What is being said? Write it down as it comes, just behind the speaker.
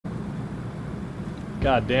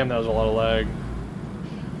God damn, that was a lot of lag.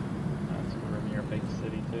 That's we're near a big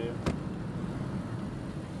city too.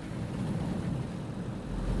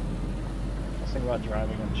 I was thinking about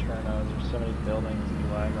driving in Cherno. There's so many buildings and you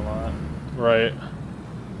lag a lot. Right.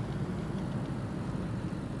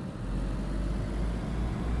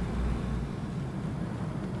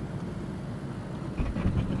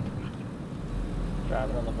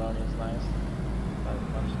 Driving on Livonia is nice.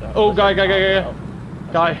 Oh, guy,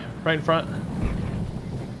 guy, right in front.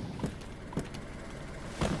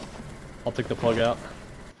 I'll take the plug out.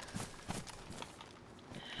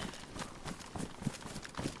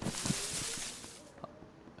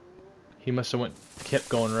 He must have kept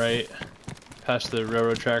going right past the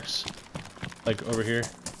railroad tracks, like over here.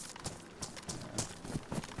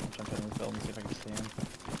 I'll jump in this building and see if I can see him.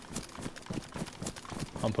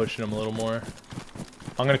 I'm pushing him a little more.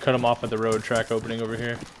 I'm gonna cut him off at the road track opening over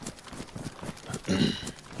here.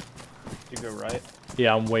 You go right?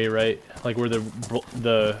 Yeah, I'm way right. Like where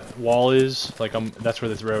the wall is, like that's where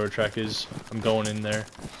this railroad track is. I'm going in there.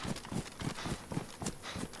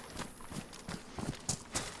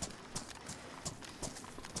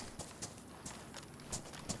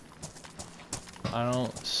 I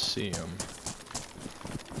don't see him.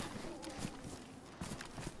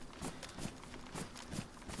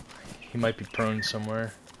 He might be prone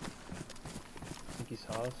somewhere. Think he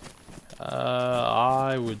saw us?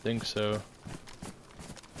 I would think so.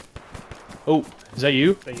 Oh, is that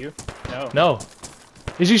you? Is that you? No. No.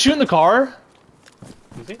 Is he shooting the car?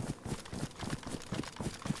 Is he?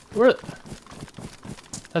 Where?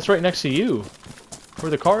 That's right next to you. Where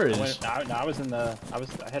the car is. No, I was in the. I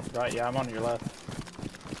hit right. Yeah, I'm on your left.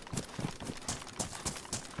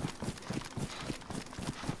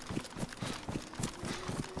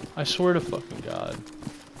 I swear to fucking God.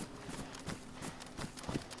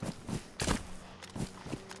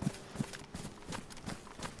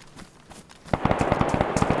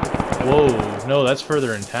 Whoa, no, that's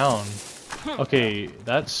further in town. Okay,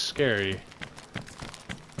 that's scary.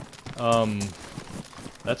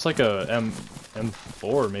 That's like a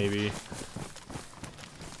M4 maybe.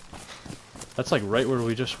 That's like right where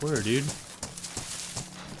we just were, dude.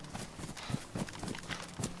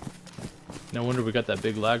 No wonder we got that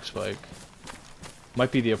big lag spike.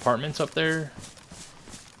 Might be the apartments up there.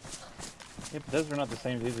 Yeah, but those were not the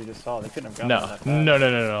same dudes we just saw. They couldn't have gotten No, that fast.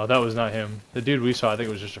 no, that was not him. The dude we saw, I think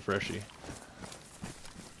it was just a freshie.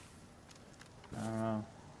 I don't know.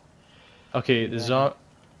 Okay, the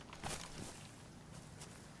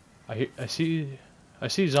I see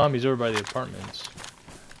zombies over by the apartments.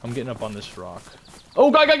 I'm getting up on this rock.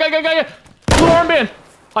 Oh, guy! Blue armband!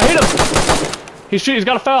 I hit him! He's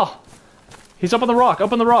got a foul! He's up on the rock,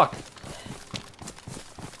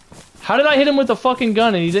 How did I hit him with the fucking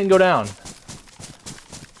gun and he didn't go down?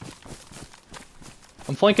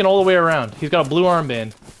 I'm flanking all the way around. He's got a blue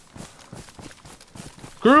armband.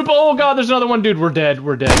 Group, oh god, there's another one, dude. We're dead.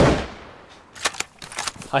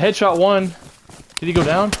 I headshot one. Did he go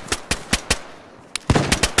down?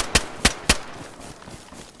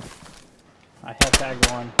 I head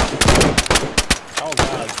tagged one. Oh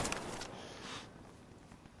god.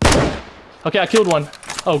 Okay, I killed one.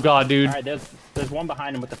 Oh god, dude. Alright, there's one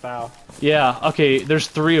behind him with the foul. Yeah, okay, there's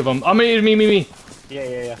 3 of them. I mean, me.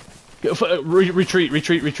 Yeah. Retreat.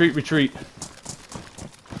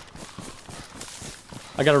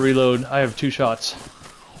 I gotta reload. I have 2 shots.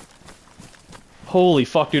 Holy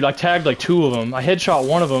fuck, dude. I tagged like 2 of them. I headshot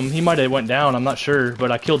one of them. He might have went down. I'm not sure,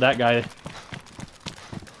 but I killed that guy.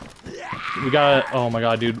 We gotta... Oh my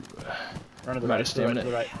god, dude. Run to the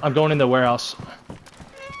right. I'm going in the warehouse.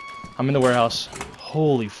 I'm in the warehouse.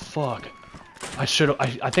 Holy fuck. I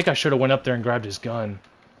think I should have went up there and grabbed his gun.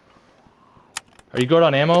 Are you good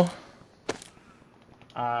on ammo?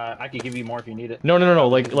 I could give you more if you need it. No.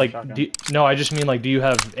 No, I just mean like, do you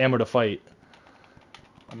have ammo to fight?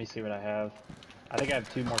 Let me see what I have. I think I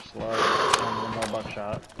have 2 more slugs and 1 more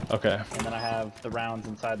buckshot. Okay. And then I have the rounds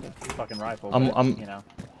inside the fucking rifle. I'm you know.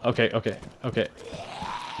 Okay,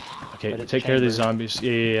 take care of these zombies.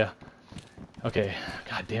 Yeah. Okay.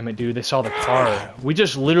 God damn it, dude. They saw the car. We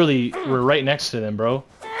just literally were right next to them, bro.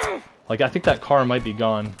 Like, I think that car might be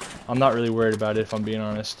gone. I'm not really worried about it, if I'm being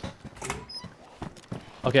honest.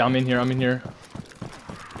 Okay, I'm in here.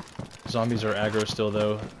 Zombies are aggro still,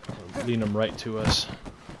 though. Leading them right to us.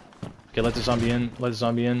 Okay, let the zombie in.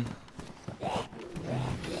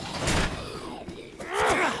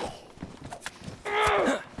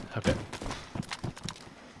 Okay.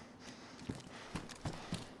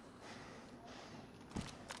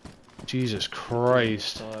 Jesus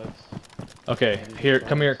Christ. Okay, here,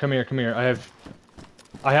 come here.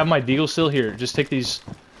 I have my deagle still here. Just take these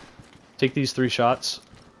Take these 3 shots.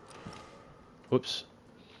 Whoops.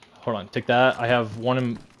 Hold on. Take that. I have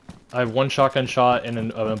one shotgun shot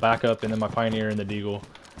and a backup, and then my Pioneer and the Deagle.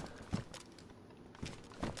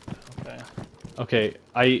 Okay.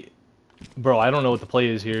 Okay. Bro, I don't know what the play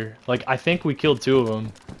is here. Like, I think we killed 2 of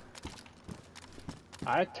them.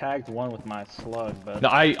 I tagged one with my slug, but No,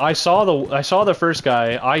 I saw the first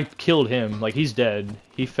guy. I killed him. Like, he's dead.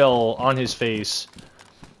 He fell on his face.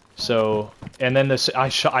 So, and then I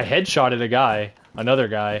headshotted a guy, another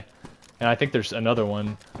guy, and I think there's another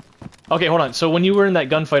one. Okay, hold on. So when you were in that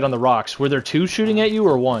gunfight on the rocks, were there 2 shooting at you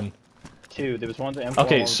or 1? 2. There was one to M4.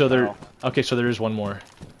 Okay, so there is one more.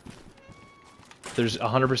 There's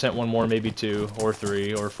 100% one more, maybe 2 or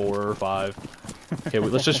 3 or 4 or 5. Okay,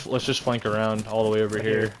 let's just flank around all the way over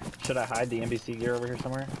here. Should I hide the NBC gear over here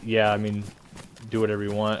somewhere? Yeah, I mean, do whatever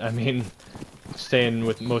you want. I mean, staying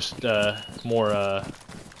with more stamina.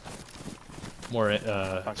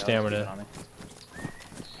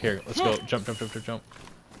 Here, let's go. Jump.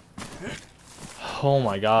 Oh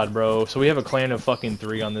my god, bro. So we have a clan of fucking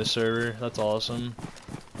 3 on this server. That's awesome.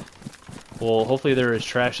 Well, hopefully they're as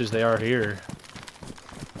trash as they are here.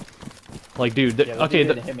 Like, dude, yeah, okay.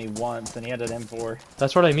 He hit me once, and he had an M4.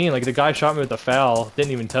 That's what I mean. Like, the guy shot me with a foul,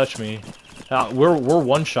 didn't even touch me. We're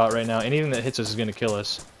 1 shot right now. Anything that hits us is gonna kill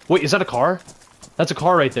us. Wait, is that a car? That's a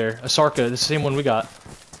car right there. A Sarka, the same one we got.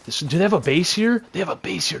 Do they have a base here? They have a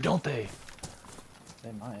base here, don't they?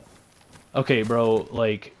 They might. Okay, bro.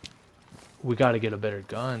 Like, we gotta get a better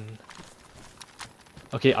gun.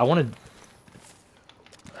 Okay, I wanna.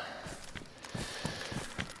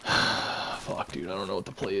 Fuck, dude, I don't know what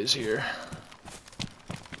the play is here.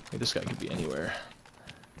 Like, this guy could be anywhere.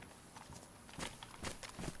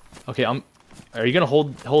 Okay, are you gonna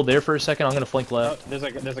hold there for a second? I'm gonna flank left. Oh, there's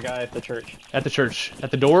a guy at the church. At the church?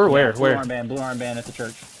 At the door? Yeah, Where? Blue armband at the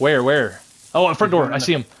church. Where? Oh, at front door. I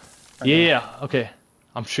see him. Yeah. Okay.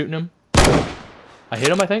 I'm shooting him. I hit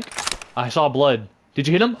him, I think. I saw blood. Did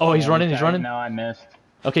you hit him? Oh, he's running. He's running. No, I missed.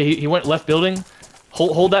 Okay, he went left building.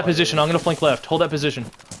 Hold that position. I'm gonna flank left. Hold that position.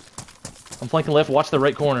 I'm flanking left. Watch the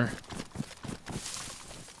right corner.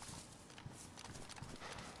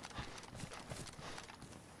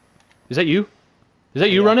 Is that you? Is that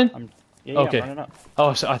you running? Yeah, okay. I'm running up.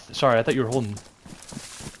 Oh, sorry. I thought you were holding.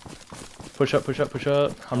 Push up.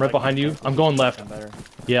 I'm right behind you. I'm going left.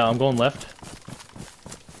 Yeah, I'm going left.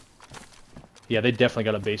 Yeah, they definitely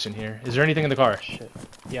got a base in here. Is there anything in the car? Shit.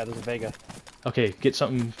 Yeah, there's a Vega. Okay, get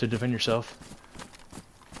something to defend yourself.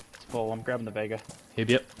 It's full. I'm grabbing the Vega.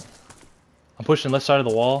 Yep. I'm pushing left side of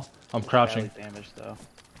the wall. I'm crouching. Badly damaged though.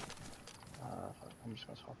 I'm just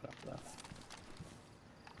gonna swap it after that.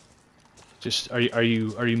 Just are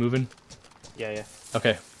you moving? Yeah.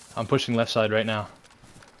 Okay, I'm pushing left side right now.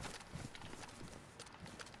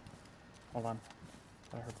 Hold on.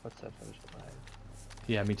 I heard footsteps. I just lagged.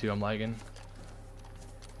 Yeah, me too. I'm lagging.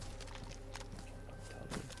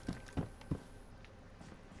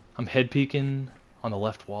 I'm head peeking on the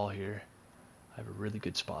left wall here. I have a really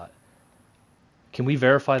good spot. Can we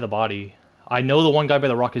verify the body? I know the one guy by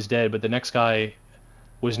the rock is dead, but the next guy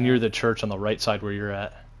was near the church on the right side where you're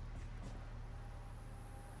at.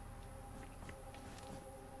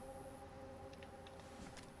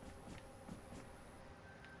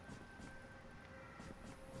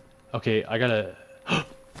 Okay, I gotta...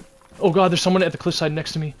 Oh god, there's someone at the cliffside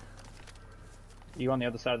next to me. You on the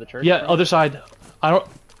other side of the church? Yeah, right? other side. I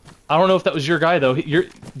don't know if that was your guy though.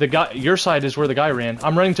 Your side is where the guy ran.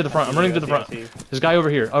 I'm running to the front. I'm running to the front. This guy over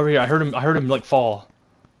here. I heard him like fall.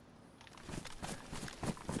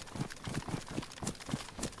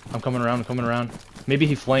 I'm coming around. Maybe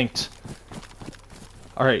he flanked.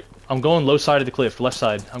 All right, I'm going low side of the cliff, left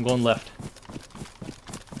side. I'm going left.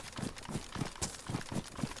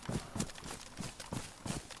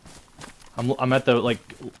 I'm at the like.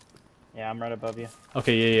 Yeah, I'm right above you.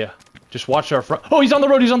 Okay, yeah. Just watch our front. Oh, he's on the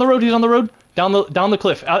road. Down the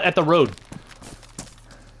cliff, out at the road.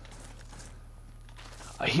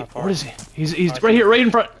 What is he? He's right here, right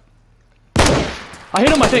in front. I hit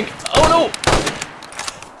him, I think. Oh no!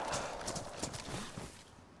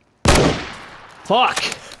 Fuck!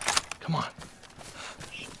 Come on.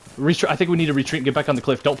 I think we need to retreat and get back on the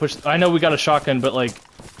cliff. Don't push. I know we got a shotgun, but like.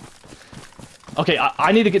 Okay,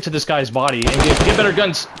 I need to get to this guy's body and get better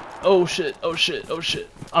guns. Oh shit.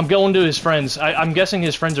 I'm going to his friends. I'm guessing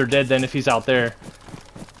his friends are dead then if he's out there.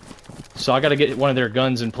 So I gotta get one of their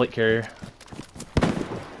guns and plate carrier.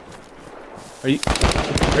 Are you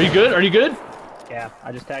good? Yeah,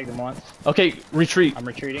 I just tagged him once. Okay, retreat. I'm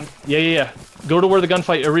retreating. Yeah. Go to where the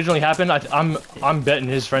gunfight originally happened. I'm betting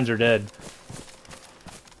his friends are dead.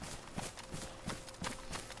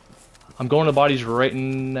 I'm going to bodies right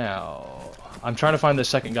now. I'm trying to find the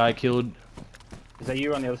second guy I killed. Is that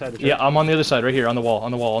you on the other side of the church? Yeah, I'm on the other side, right here, on the wall,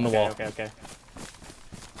 on the wall, on the wall. Okay.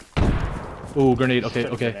 Ooh, grenade. Okay.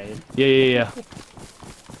 Grenade. Yeah.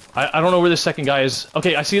 I don't know where the second guy is.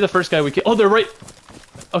 Okay, I see the first guy we killed. Oh, they're right.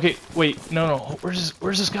 Okay, wait. No.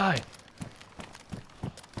 Where's this guy?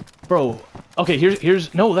 Bro. Okay,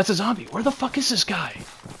 here's. No, that's a zombie. Where the fuck is this guy?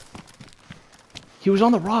 He was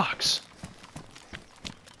on the rocks.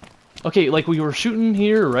 Okay, like we were shooting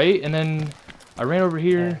here, right? And then I ran over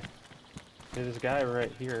here. There's this guy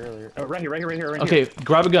right here earlier. Oh, right here. Okay,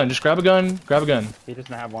 grab a gun. Just grab a gun. Grab a gun. He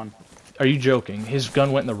doesn't have one. Are you joking? His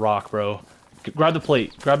gun went in the rock, bro. Grab the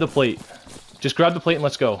plate. Grab the plate. Just grab the plate and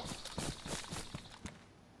let's go.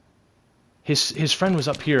 His friend was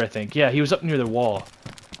up here, I think. Yeah, he was up near the wall.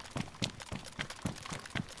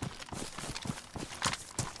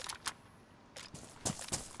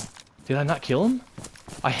 Did I not kill him?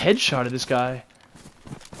 I headshotted this guy.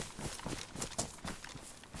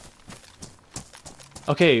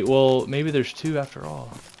 Okay, well, maybe there's two after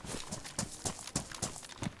all.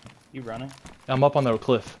 You running? I'm up on the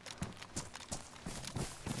cliff.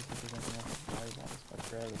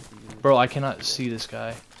 Bro, I cannot see this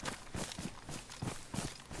guy.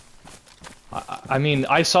 I mean,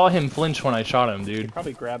 I saw him flinch when I shot him, dude. You'd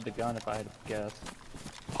probably grab the gun if I had to guess.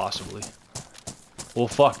 Possibly. Well,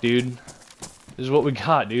 fuck, dude. This is what we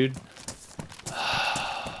got, dude.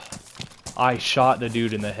 I shot the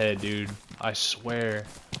dude in the head, dude. I swear.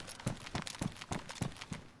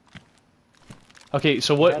 Okay,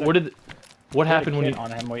 so what happened when you...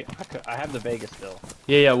 On him. I have the Vegas still.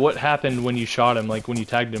 Yeah, what happened when you shot him, like when you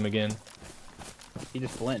tagged him again? He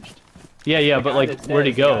just flinched. Yeah, but like, where'd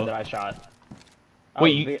he go? That I shot.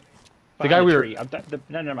 Wait, the guy we were...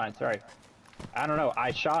 No, never mind, sorry. I don't know,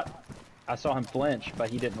 I saw him flinch, but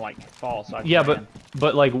he didn't like fall, so I Yeah, ran.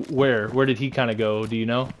 but like where did he kind of go? Do you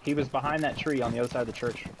know? He was behind that tree on the other side of the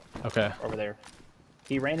church. Okay. Over there.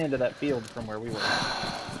 He ran into that field from where we were.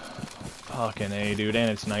 Fucking A, dude, and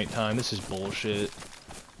it's nighttime. This is bullshit.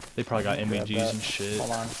 They probably got MVGs and shit.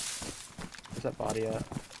 Hold on. Where's that body at?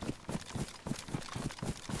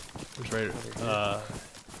 It was right.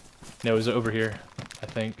 No, it was over here, I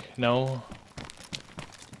think. No,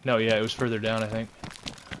 yeah, it was further down, I think.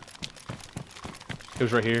 It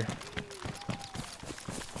was right here.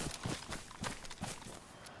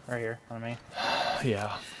 Right here, on me.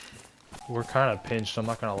 Yeah. We're kind of pinched, I'm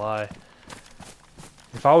not gonna lie.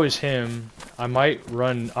 If I was him, I might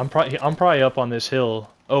run. I'm probably up on this hill.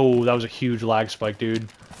 Oh, that was a huge lag spike, dude.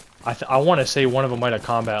 I want to say one of them might have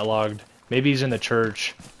combat logged. Maybe he's in the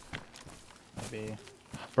church. Maybe.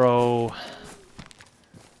 Bro.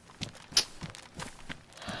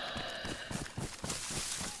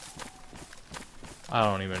 I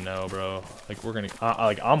don't even know, bro. Like, we're gonna...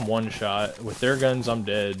 like, I'm one shot. With their guns, I'm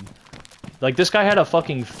dead. Like, this guy had a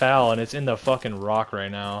fucking foul, and it's in the fucking rock right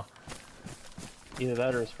now. Either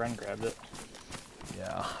that or his friend grabbed it.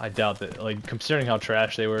 Yeah, I doubt that. Like, considering how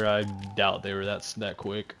trash they were, I doubt they were that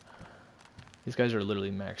quick. These guys are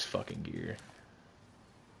literally max fucking gear.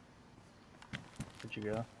 Where'd you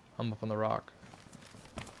go? I'm up on the rock.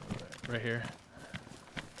 Right here.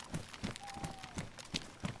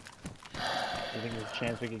 Do you think there's a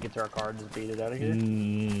chance we could get to our car and just beat it out of here?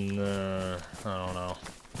 I don't know.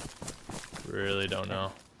 Really don't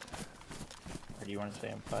know. Or do you want to stay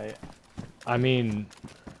and fight? I mean,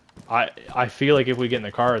 I feel like if we get in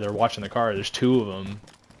the car, they're watching the car. There's two of them.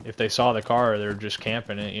 If they saw the car, they're just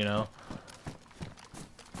camping it, you know?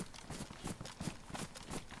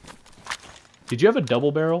 Did you have a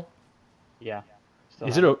double barrel? Yeah.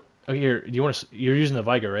 Is it a... Oh, here, do you want to... You're using the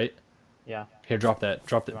Viga, right? Yeah. Here, drop that.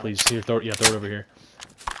 Drop that, please. Here, throw it over here.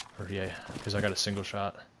 Or, yeah, because I got a single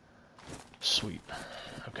shot. Sweet.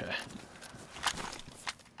 Okay.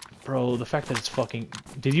 Bro, the fact that it's fucking...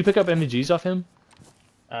 Did you pick up MGs off him?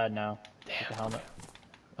 No. Damn. The helmet.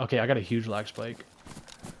 Okay, I got a huge lag spike.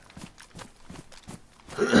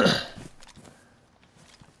 I'm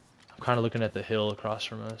kind of looking at the hill across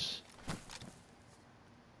from us.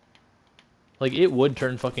 Like, it would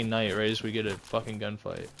turn fucking night, right, as we get a fucking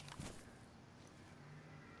gunfight.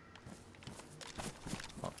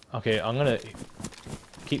 Okay, I'm gonna...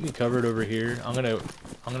 Keep me covered over here. I'm gonna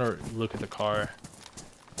look at the car.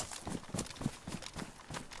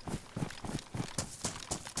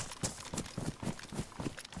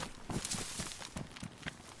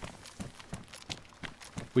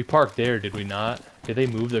 We parked there, did we not? Did they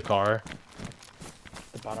move the car?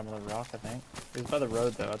 The bottom of the rock, I think. It was by the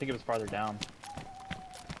road, though. I think it was farther down.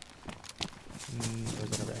 Or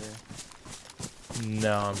was it over here?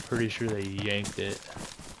 No, I'm pretty sure they yanked it.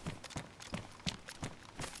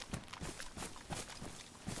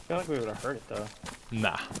 feel like we would have heard it though.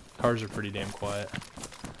 Nah, cars are pretty damn quiet.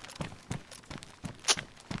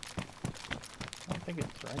 I don't think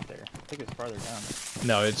it's right there. I think it's farther down.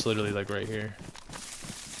 No, it's literally like right here.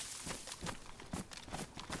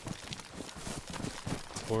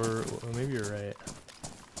 Or well, maybe you're right.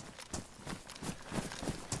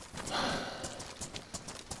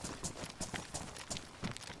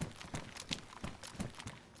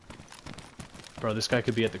 Bro, this guy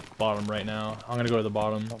could be at the bottom right now. I'm gonna go to the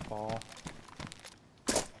bottom. Don't fall.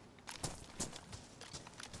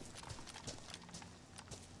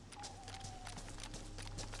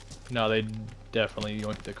 No, they definitely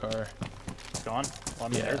yoinked the car. It's gone? Well, I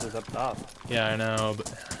mean, Yeah. theirs is up top. Yeah, I know, but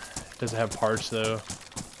it doesn't have parts though.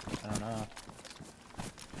 I don't know.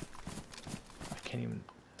 I can't even.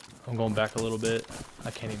 I'm going back a little bit. I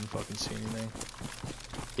can't even fucking see anything.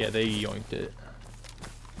 Yeah, they yoinked it.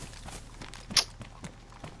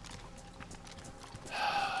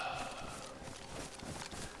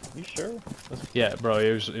 You sure? Yeah, bro,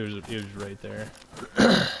 it was right there.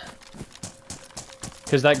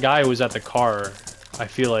 Cause that guy was at the car. I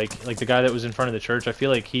feel like the guy that was in front of the church. I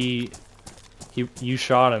feel like you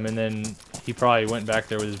shot him, and then he probably went back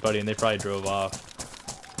there with his buddy, and they probably drove off.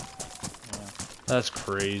 Yeah. That's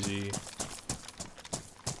crazy.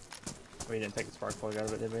 We didn't take the spark plug out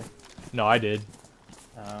of it, did we? No, I did,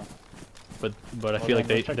 Well, but I feel like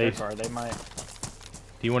check they. their car. They might.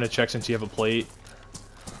 Do you want to check since you have a plate?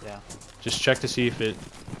 Yeah. Just check to see if it.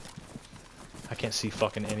 I can't see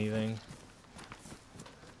fucking anything.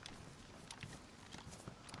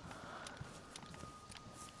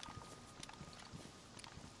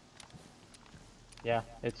 Yeah,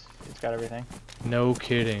 it's got everything. No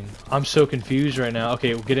kidding. I'm so confused right now.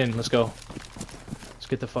 Okay, well, get in. Let's go. Let's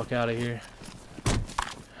get the fuck out of here.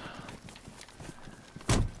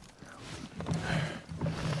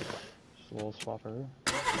 Just a little swapperoo.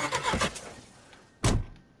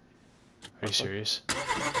 Are you serious?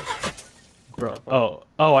 Bro. Oh,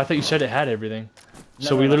 I thought you said it had everything.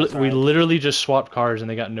 So No, we no, literally sorry. we literally just swapped cars and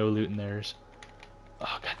they got no loot in theirs.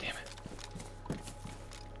 Oh, god damn it.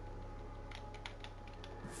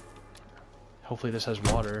 Hopefully this has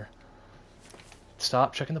water.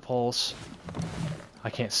 Stop checking the pulse. I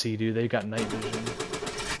can't see, dude. They got night vision.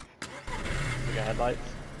 We got headlights.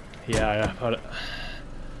 Yeah, but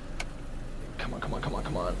come on, come on, come on,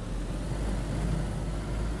 come on.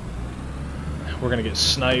 We're gonna get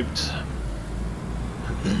sniped.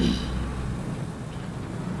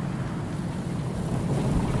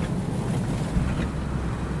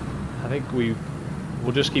 I think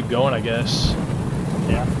we'll just keep going, I guess.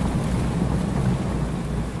 Yeah.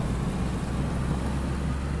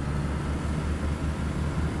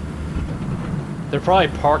 They're probably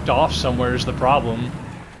parked off somewhere is the problem.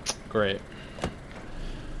 Great.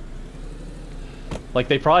 Like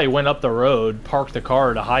they probably went up the road, parked the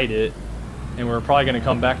car to hide it, and we're probably gonna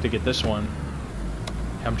come back to get this one.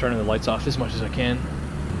 I'm turning the lights off as much as I can.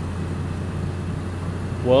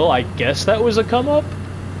 Well, I guess that was a come up.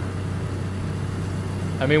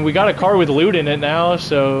 I mean, we got a car with loot in it now,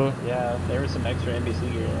 so... Yeah, there was some extra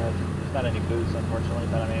NBC gear. There's not any boots, unfortunately,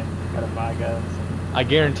 but I mean, got a 5 guns. I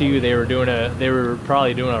guarantee you they were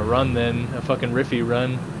probably doing a run then, a fucking riffy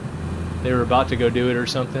run. They were about to go do it or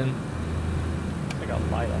something. I got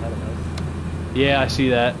light ahead of us. Yeah, I see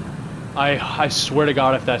that. I swear to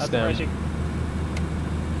God if that's them. Refreshing.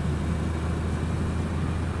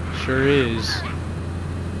 Sure is.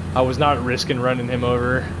 I was not risking running him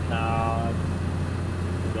over. No. I'm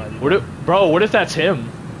glad you What if, bro, what if that's him?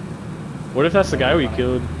 What if that's the guy we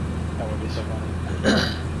killed? That would be so funny.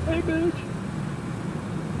 Hey, bitch.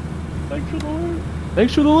 Thanks for the loot.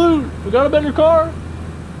 Thanks for the loot. We got a better car.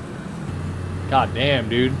 God damn,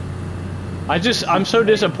 dude. I'm so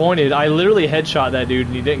disappointed. I literally headshot that dude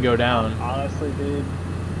and he didn't go down. Honestly, dude,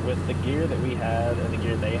 with the gear that we had and the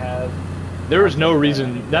gear they have, There was no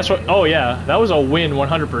reason. That's what. Oh yeah, that was a win,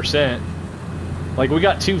 100%. Like we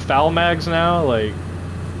got 2 foul mags now. Like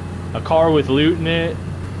a car with loot in it.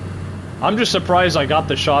 I'm just surprised I got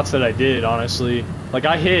the shots that I did. Honestly, like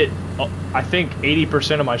I hit, I think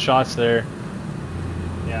 80% of my shots there.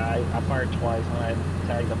 yeah, I fired twice and I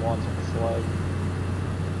tagged them once with a slug.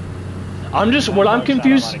 I'm just what I'm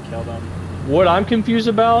confused. I might have killed them. What I'm confused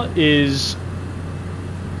about is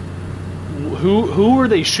who were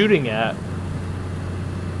they shooting at?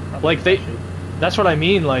 Like that's what I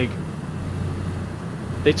mean. Like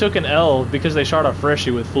they took an L because they shot a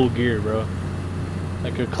freshie with full gear, bro.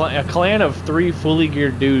 Like a clan of 3 fully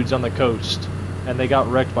geared dudes on the coast, and they got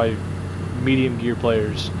wrecked by medium gear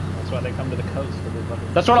players. That's why they come to the coast.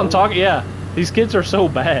 That's what I'm talking. Yeah, these kids are so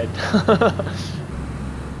bad.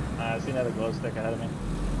 I see another glow stick ahead of me.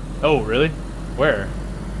 Oh, really? Where?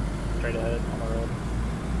 Straight ahead on the road.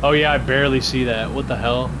 Oh yeah, I barely see that. What the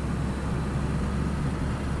hell?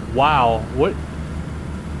 Wow. What?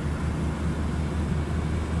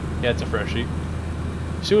 Yeah, it's a freshie.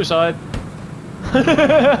 Suicide.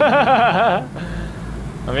 I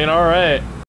mean, alright.